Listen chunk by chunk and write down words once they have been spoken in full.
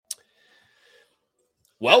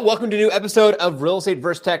Well, welcome to a new episode of Real Estate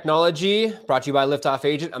vs. Technology, brought to you by Liftoff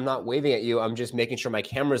Agent. I'm not waving at you. I'm just making sure my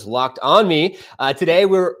camera's locked on me. Today,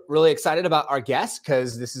 we're really excited about our guest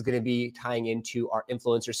because this is going to be tying into our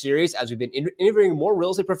influencer series as we've been interviewing more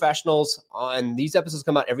real estate professionals. On these episodes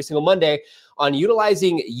come out every single Monday on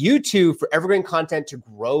utilizing YouTube for evergreen content to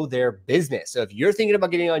grow their business. So if you're thinking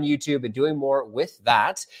about getting on YouTube and doing more with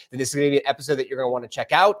that, then this is going to be an episode that you're going to want to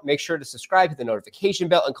check out. Make sure to subscribe, hit the notification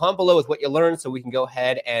bell, and comment below with what you learned so we can go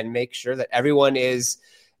ahead and make sure that everyone is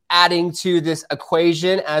adding to this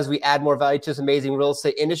equation as we add more value to this amazing real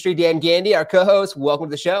estate industry. Dan Gandy, our co-host, welcome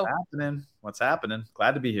to the show. What's happening?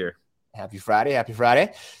 Glad to be here. Happy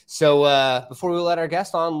Friday. So before we let our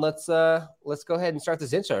guest on, let's go ahead and start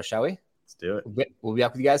this intro, shall we? Let's do it. We'll be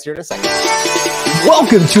back with you guys here in a second.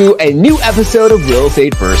 Welcome to a new episode of Real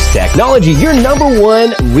Estate vs. Technology, your number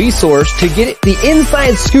one resource to get the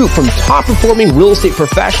inside scoop from top performing real estate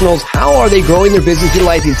professionals. How are they growing their business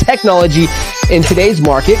utilizing technology in today's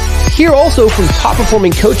market? Hear also from top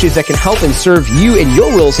performing coaches that can help and serve you in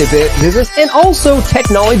your real estate business, and also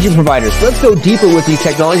technology providers. Let's go deeper with these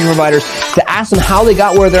technology providers to ask them how they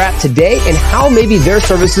got where they're at today and how maybe their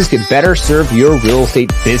services could better serve your real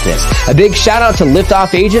estate business. A big shout out to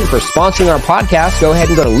Liftoff Agent for sponsoring our podcast. Go ahead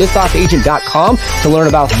and go to liftoffagent.com to learn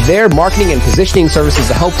about their marketing and positioning services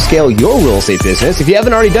to help scale your real estate business. If you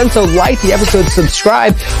haven't already done so, like the episode,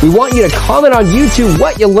 subscribe. We want you to comment on YouTube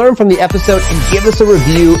what you learned from the episode and give us a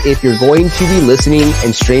review if you're going to be listening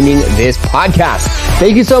and streaming this podcast.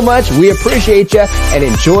 Thank you so much. We appreciate you and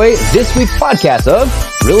enjoy this week's podcast of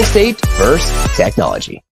Real Estate vs.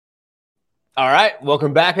 Technology. All right.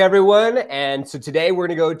 Welcome back, everyone. And so today we're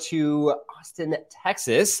going to go to Austin,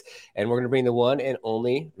 Texas, and we're going to bring the one and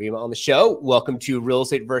only Rima on the show. Welcome to Real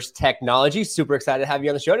Estate vs. Technology. Super excited to have you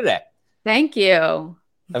on the show today. Thank you.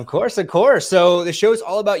 Of course. So the show is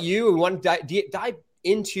all about you. We want to dive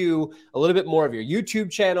into a little bit more of your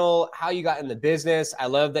YouTube channel, how you got in the business. I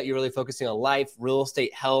love that you're really focusing on life, real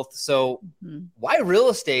estate, health. So why real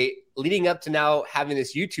estate leading up to now having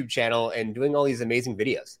this YouTube channel and doing all these amazing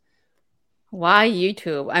videos? Why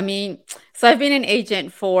YouTube? I mean, so I've been an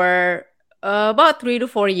agent for about 3 to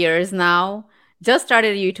 4 years now. Just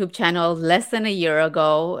started a YouTube channel less than a year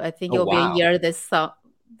ago. I think it'll be a year this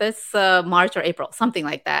March or April, something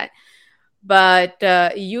like that. But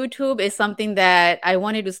YouTube is something that I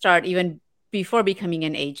wanted to start even before becoming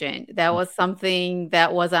an agent. That was something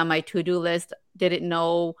that was on my to-do list. Didn't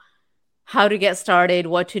know how to get started,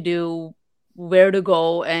 what to do, where to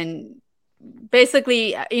go. And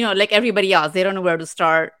basically, like everybody else, they don't know where to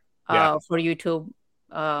start for YouTube.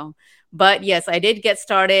 But yes, I did get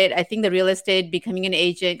started. I think the real estate, becoming an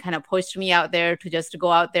agent, kind of pushed me out there to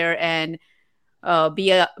go out there and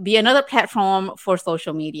be another platform for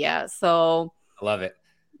social media. So I love it.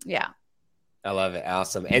 Yeah. I love it.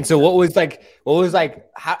 Awesome. And so what was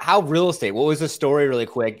how real estate, what was the story really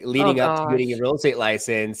quick leading up to getting a real estate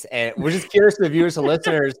license? And we're just curious to the viewers and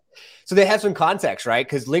listeners, so they have some context, right?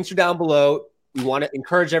 Because links are down below. We want to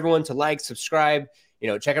encourage everyone to like, subscribe,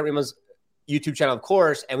 check out Rima's YouTube channel, of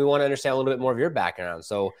course. And we want to understand a little bit more of your background.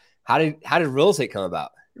 So how did real estate come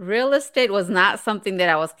about? Real estate was not something that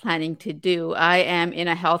I was planning to do. I am in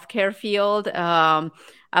a healthcare field.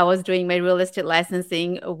 I was doing my real estate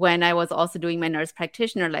licensing when I was also doing my nurse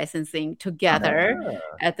practitioner licensing together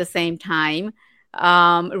at the same time.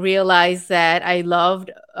 Realized that I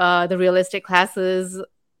loved the real estate classes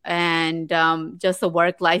and just the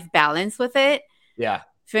work-life balance with it. Yeah.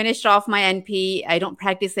 Finished off my NP. I don't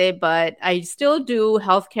practice it, but I still do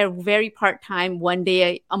healthcare very part-time, 1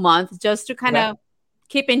 day a month, just to kind of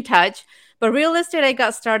keep in touch. But real estate, I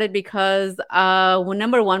got started because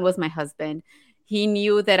number one was my husband. He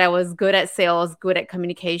knew that I was good at sales, good at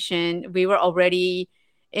communication. We were already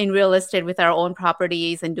in real estate with our own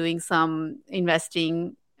properties and doing some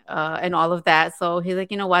investing and all of that. So he's like,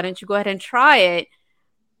 why don't you go ahead and try it?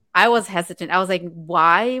 I was hesitant. I was like,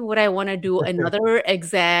 why would I want to do another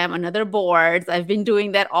exam, another boards? I've been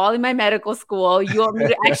doing that all in my medical school. You want me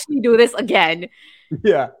to actually do this again?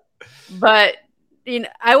 Yeah. But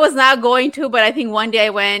I was not going to, but I think one day I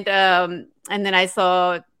went and then I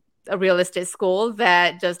saw a real estate school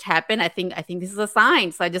that just happened. I think this is a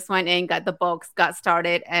sign. So I just went in, got the books, got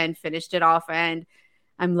started and finished it off. And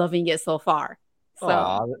I'm loving it so far.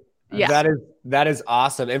 So yeah, That is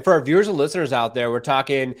awesome. And for our viewers and listeners out there, we're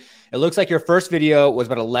talking, it looks like your first video was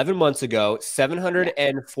about 11 months ago,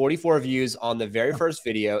 744 views on the very first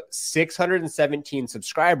video, 617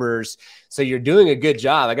 subscribers. So you're doing a good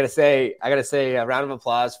job. I got to say a round of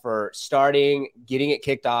applause for starting, getting it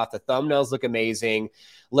kicked off. The thumbnails look amazing.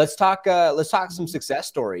 Let's talk some success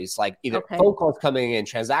stories, like either phone calls coming in,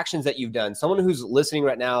 transactions that you've done, someone who's listening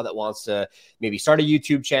right now that wants to maybe start a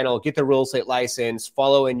YouTube channel, get their real estate license,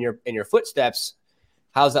 follow in your footsteps.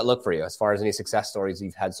 How's that look for you as far as any success stories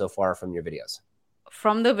you've had so far from your videos?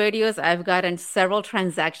 From the videos, I've gotten several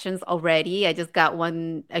transactions already. I just got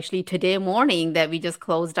one actually today morning that we just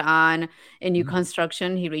closed on a new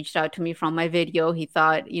construction. He reached out to me from my video. He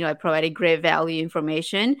thought, I provided great value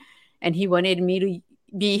information, and he wanted me to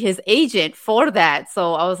be his agent for that.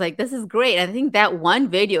 So I was like, this is great. I think that one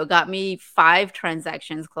video got me 5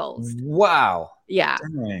 transactions closed. Wow. Yeah.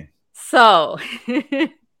 Dang. So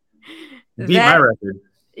beat my record.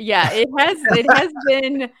 Yeah, it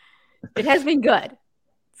has been good.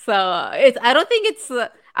 So I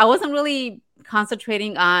wasn't really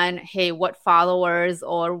concentrating on, hey, what followers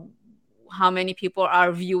or how many people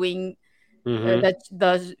are viewing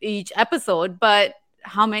each episode, but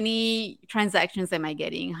how many transactions am I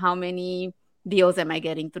getting? How many deals am I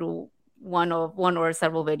getting through one or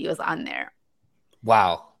several videos on there?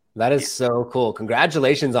 Wow. That is so cool.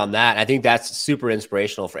 Congratulations on that. I think that's super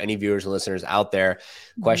inspirational for any viewers and listeners out there.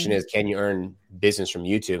 The question is, can you earn business from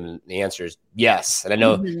YouTube? And the answer is yes. And I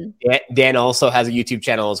know Dan also has a YouTube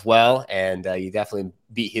channel as well, and you definitely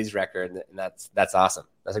beat his record, and that's awesome.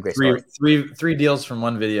 That's a great story. Three deals from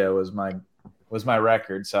one video was my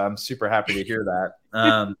record, so I'm super happy to hear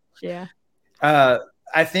that. Yeah.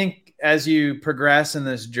 I think as you progress in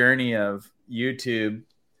this journey of YouTube,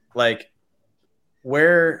 like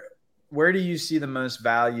where do you see the most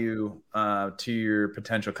value to your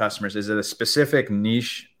potential customers? Is it a specific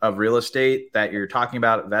niche of real estate that you're talking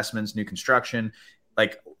about, investments, new construction?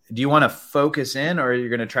 Like, do you want to focus in, or are you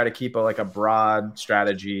going to try to keep a broad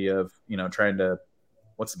strategy of, trying to,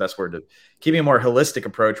 what's the best word, to keeping a more holistic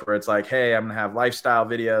approach where it's like, hey, I'm going to have lifestyle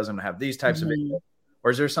videos, I'm going to have these types of videos,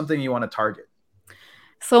 or is there something you want to target?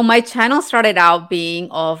 So my channel started out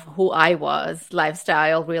being of who I was,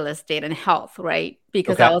 lifestyle, real estate, and health, right?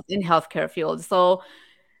 Because I was in healthcare field. So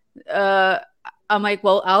I'm like,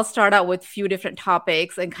 well, I'll start out with a few different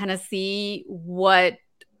topics and kind of see what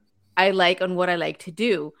I like and what I like to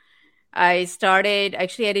do. I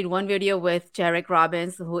did one video with Jarek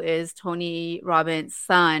Robbins, who is Tony Robbins'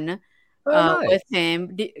 son, Nice. with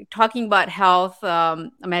him, talking about health,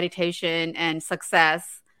 meditation, and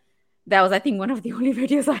success. That was, I think, one of the only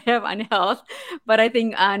videos I have on health. But I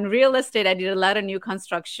think on real estate, I did a lot of new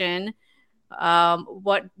construction.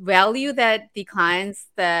 What value that the clients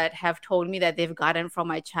that have told me that they've gotten from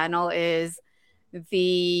my channel is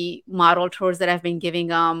the model tours that I've been giving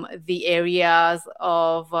them, the areas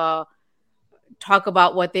of talk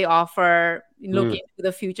about what they offer, look into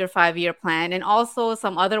the future 5-year plan, and also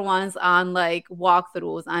some other ones on like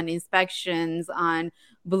walkthroughs, on inspections, on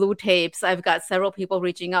blue tapes. I've got several people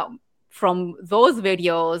reaching out from those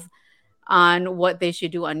videos on what they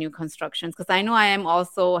should do on new constructions, because I know I am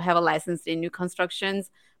also have a license in new constructions,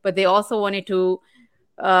 but they also wanted to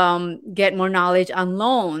get more knowledge on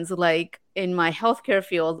loans, like in my healthcare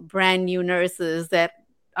field, brand new nurses that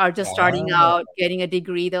are just starting out, getting a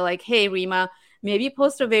degree. They're like, hey, Rima, maybe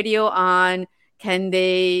post a video on, can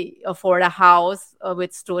they afford a house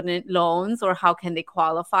with student loans, or how can they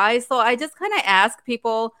qualify? So I just kind of ask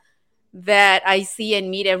people that I see and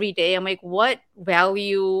meet every day. I'm like, what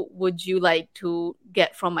value would you like to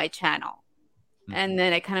get from my channel? And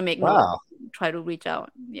then I kind of make notes, try to reach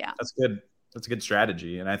out. Yeah. That's good. That's a good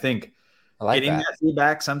strategy. And I think getting that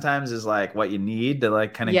feedback sometimes is like what you need to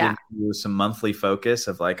like kind of give you some monthly focus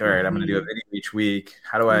of like, all right, I'm going to do a video each week.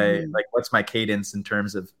 How do I what's my cadence in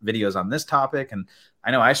terms of videos on this topic? And I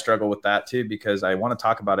know I struggle with that too, because I want to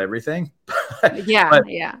talk about everything. But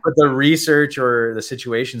the research or the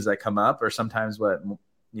situations that come up are sometimes what,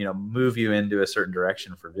 move you into a certain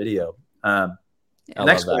direction for video. The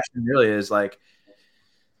next question really is like,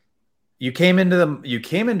 you came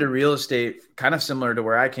into real estate kind of similar to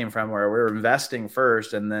where I came from, where we were investing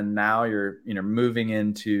first, and then now you're moving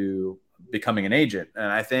into becoming an agent.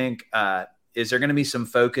 And I think is there going to be some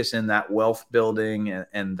focus in that wealth building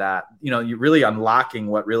and that you're really unlocking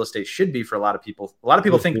what real estate should be for a lot of people. A lot of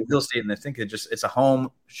people think real estate and they think it's a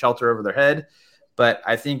home, shelter over their head, but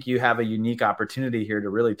I think you have a unique opportunity here to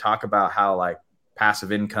really talk about how like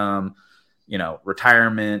passive income,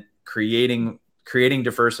 retirement, creating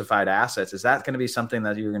diversified assets. Is that going to be something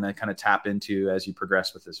that you're going to kind of tap into as you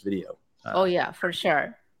progress with this video? Oh yeah, for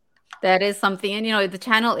sure. That is something. And, the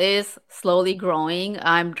channel is slowly growing.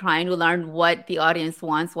 I'm trying to learn what the audience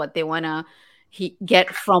wants, what they want to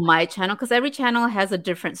get from my channel, because every channel has a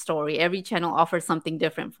different story. Every channel offers something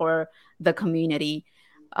different for the community.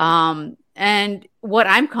 And what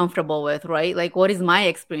I'm comfortable with, right? Like, what is my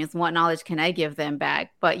experience? What knowledge can I give them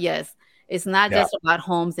back? But yes, it's not just about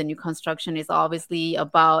homes and new construction. It's obviously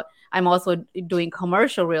about, I'm also doing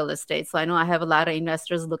commercial real estate. So I know I have a lot of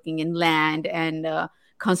investors looking in land and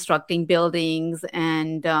constructing buildings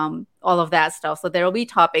and all of that stuff. So there will be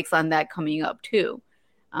topics on that coming up too,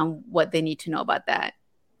 what they need to know about that.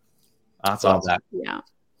 That's awesome. Yeah.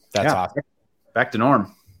 That's awesome. Back to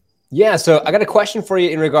Norm. Yeah, so I got a question for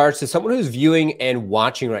you in regards to someone who's viewing and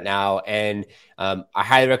watching right now, and I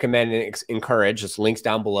highly recommend and encourage. Just links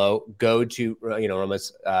down below. Go to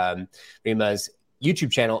Rima's YouTube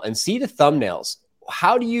channel and see the thumbnails.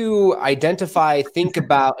 How do you identify, think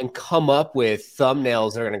about, and come up with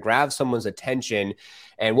thumbnails that are going to grab someone's attention?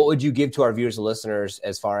 And what would you give to our viewers and listeners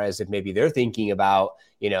as far as if maybe they're thinking about,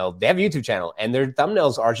 they have a YouTube channel and their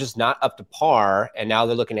thumbnails are just not up to par, and now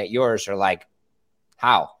they're looking at yours, they're like,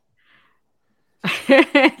 how?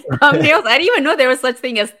 Thumbnails. I didn't even know there was such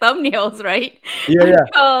thing as thumbnails, right? Yeah.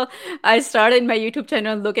 Until I started my YouTube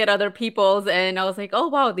channel and look at other people's, and I was like, oh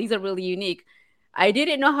wow, these are really unique. I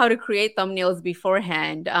didn't know how to create thumbnails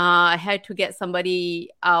beforehand. I had to get somebody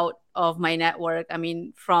out of my network. I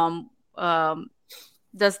mean, from from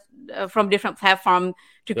different platforms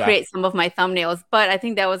to create some of my thumbnails. But I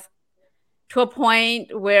think that was to a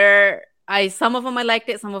point where some of them I liked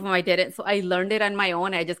it, some of them I didn't. So I learned it on my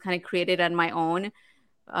own. I just kind of created on my own.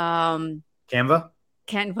 Canva,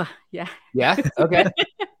 yeah. Yeah. Okay.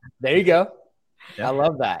 There you go. Yeah. I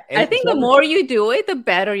love that. And I think the more you do it, the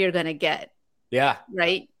better you're gonna get. Yeah.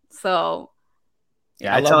 Right. So.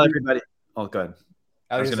 Yeah, I tell everybody. Oh, good.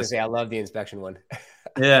 I was just gonna say I love the inspection one.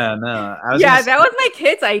 Yeah, no. That was my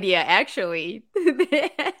kids' idea, actually.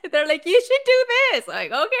 They're like, you should do this.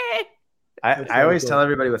 Like, okay. I always tell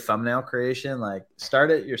everybody with thumbnail creation, like, start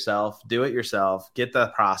it yourself, do it yourself, get the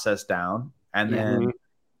process down. And then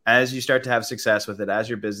as you start to have success with it, as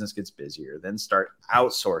your business gets busier, then start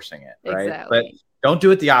outsourcing it. Right. Exactly. But don't do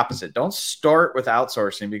it the opposite. Don't start with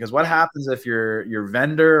outsourcing, because what happens if your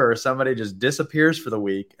vendor or somebody just disappears for the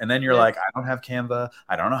week, and then you're like, I don't have Canva.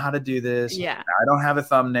 I don't know how to do this. Yeah. I don't have a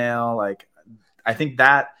thumbnail. Like, I think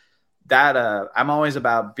that I'm always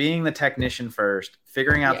about being the technician first,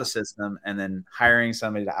 figuring out the system, and then hiring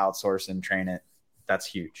somebody to outsource and train it. That's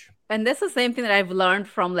huge. And that's the same thing that I've learned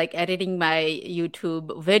from like editing my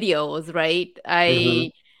YouTube videos, right?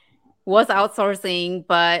 I was outsourcing,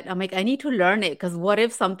 but I'm like, I need to learn it, because what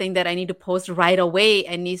if something that I need to post right away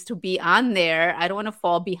and needs to be on there? I don't want to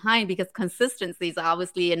fall behind, because consistency is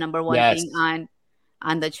obviously a number one thing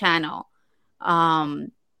on the channel.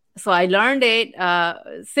 So I learned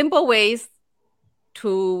it, simple ways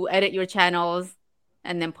to edit your channels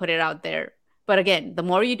and then put it out there. But again, the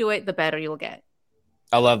more you do it, the better you'll get.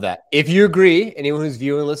 I love that. If you agree, anyone who's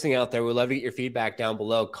viewing and listening out there, we'd love to get your feedback down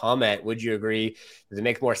below. Comment, would you agree? Does it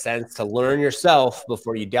make more sense to learn yourself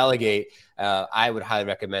before you delegate? I would highly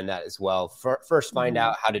recommend that as well. First, find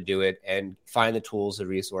out how to do it and find the tools, the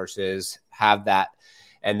resources, have that.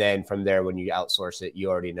 And then from there, when you outsource it, you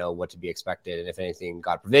already know what to be expected. And if anything,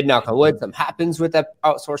 God forbid, knock on wood, something happens with that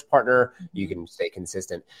outsourced partner, you can stay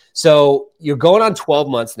consistent. So you're going on 12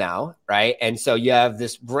 months now, right? And so you have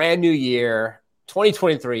this brand new year,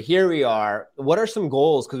 2023. Here we are. What are some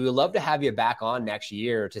goals? Because we'd love to have you back on next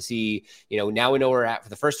year to see, now we know where we're at for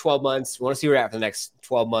the first 12 months. We want to see where we're at for the next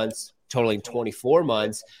 12 months. Totaling 24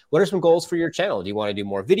 months. What are some goals for your channel? Do you want to do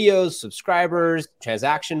more videos, subscribers,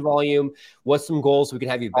 transaction volume? What's some goals we can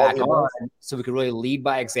have you back on, so we can really lead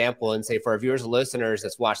by example and say, for our viewers and listeners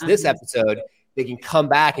that's watched this episode, they can come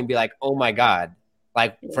back and be like, oh my God.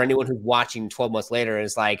 Like for anyone who's watching 12 months later, and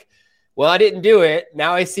it's like, well, I didn't do it.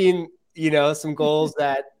 Now I seen, some goals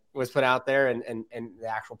that was put out there and the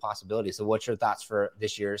actual possibility. So what's your thoughts for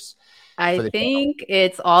this year's? I think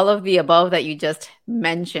it's all of the above that you just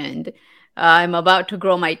mentioned. I'm about to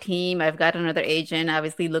grow my team. I've got another agent,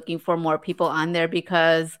 obviously looking for more people on there,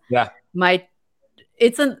 because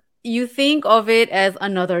you think of it as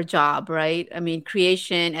another job, right? I mean,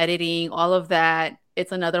 creation, editing, all of that.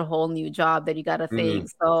 It's another whole new job that you got to think.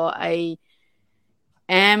 So I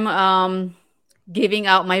am, giving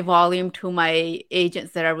out my volume to my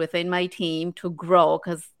agents that are within my team to grow,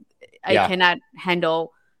 because I cannot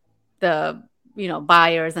handle the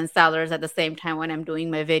buyers and sellers at the same time when I'm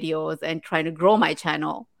doing my videos and trying to grow my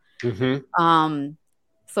channel.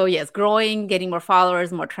 So yes, growing, getting more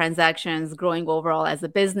followers, more transactions, growing overall as a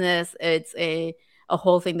business. It's a a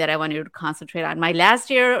whole thing that I wanted to concentrate on. My last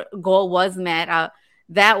year goal was met.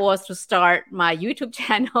 That was to start my YouTube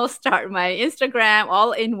channel, start my Instagram,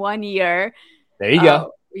 all in 1 year. There you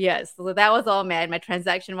go. Yes. So that was all met. My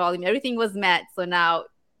transaction volume, everything was met. So now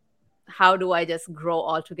how do I just grow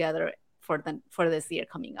all together for this year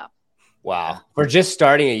coming up? Wow. For just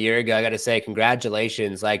starting a year ago, I got to say,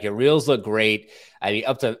 congratulations. Like, your reels look great. I mean,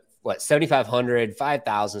 up to what, 7,500,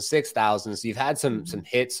 5,000, 6,000. So you've had some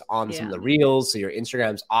hits on some of the reels. So your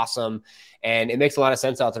Instagram's awesome. And it makes a lot of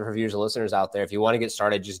sense out there for viewers and listeners out there. If you want to get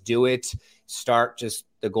started, just do it. Start just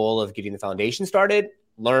the goal of getting the foundation started,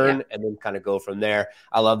 learn, and then kind of go from there.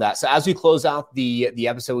 I love that. So as we close out the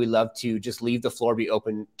episode, we love to just leave the floor be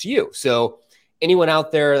open to you. So anyone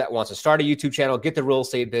out there that wants to start a YouTube channel, get the real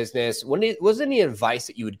estate business, was there any advice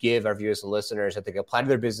that you would give our viewers and listeners that they can apply to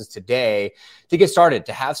their business today to get started,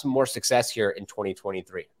 to have some more success here in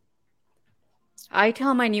 2023? I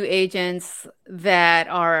tell my new agents that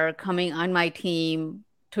are coming on my team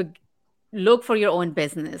to look for your own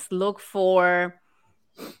business. Look for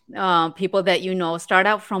people that you know. Start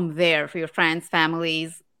out from there for your friends,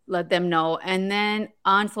 families. Let them know. And then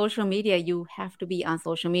on social media, you have to be on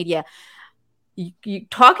social media.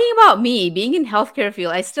 Talking about me being in healthcare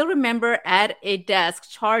field, I still remember at a desk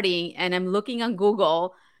charting, and I'm looking on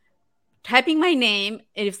Google, typing my name,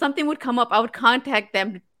 and if something would come up, I would contact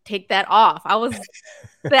them to take that off. I was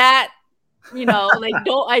that, like,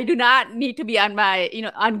 I do not need to be on my,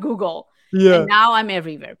 on Google. Yeah. And now I'm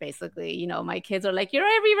everywhere, basically. My kids are like, "You're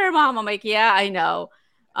everywhere, Mom." I'm like, "Yeah, I know."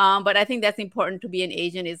 But I think that's important to be an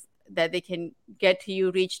agent, is that they can get to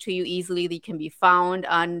you, reach to you easily. They can be found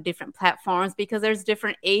on different platforms because there's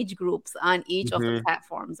different age groups on each of the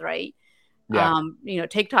platforms, right? Yeah.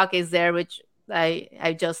 TikTok is there, which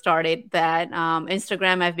I just started that.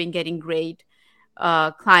 Instagram, I've been getting great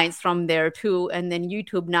clients from there too. And then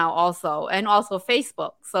YouTube now also, and also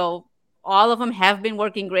Facebook. So all of them have been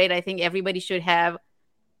working great. I think everybody should have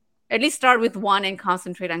at least start with one and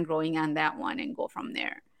concentrate on growing on that one and go from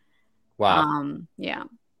there. Wow. Yeah.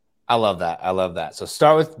 I love that. I love that. So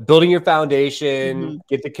start with building your foundation,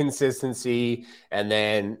 get the consistency, and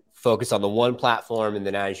then focus on the one platform. And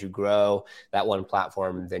then as you grow that one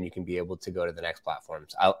platform, then you can be able to go to the next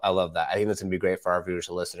platforms. I love that. I think that's going to be great for our viewers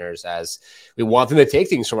and listeners, as we want them to take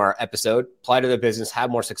things from our episode, apply to their business,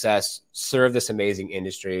 have more success, serve this amazing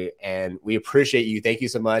industry. And we appreciate you. Thank you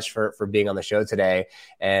so much for being on the show today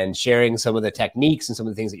and sharing some of the techniques and some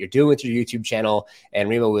of the things that you're doing with your YouTube channel. And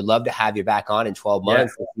Rima, we'd love to have you back on in 12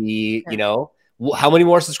 months to see, how many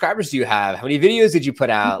more subscribers do you have? How many videos did you put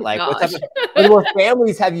out? Like, how many more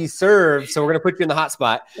families have you served? So we're going to put you in the hot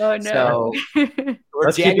spot. Oh, no. So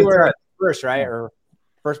we're January 1st, right? Or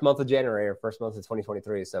first month of January, or first month of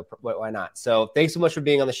 2023. So why not? So thanks so much for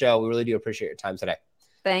being on the show. We really do appreciate your time today.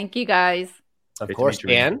 Thank you, guys. Of course,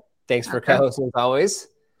 Dan. Thanks for co-hosting as always.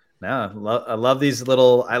 No, I love these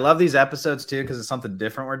episodes too, because it's something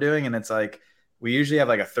different we're doing. And it's like, we usually have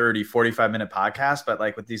like a 30, 45-minute podcast, but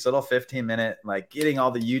like with these little 15-minute, like getting all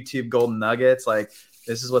the YouTube golden nuggets, like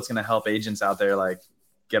this is what's going to help agents out there, like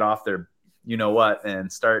get off their,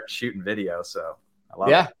 and start shooting video. So I love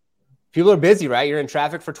it. People are busy, right? You're in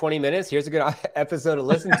traffic for 20 minutes. Here's a good episode to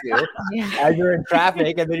listen to as you're in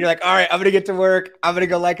traffic. And then you're like, all right, I'm going to get to work. I'm going to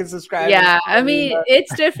go like and subscribe. Yeah. I mean,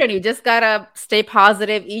 it's different. You just got to stay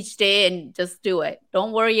positive each day and just do it.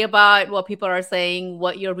 Don't worry about what people are saying,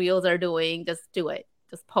 what your reels are doing. Just do it.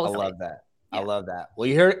 Just post it. I love that. Yeah. I love that. Well,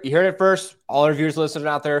 you heard it first. All our viewers, listeners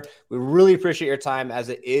out there, we really appreciate your time, as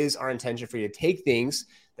it is our intention for you to take things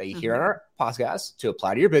that you hear on our podcast to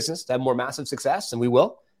apply to your business, to have more massive success. And we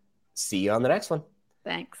will. See you on the next one.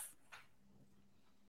 Thanks.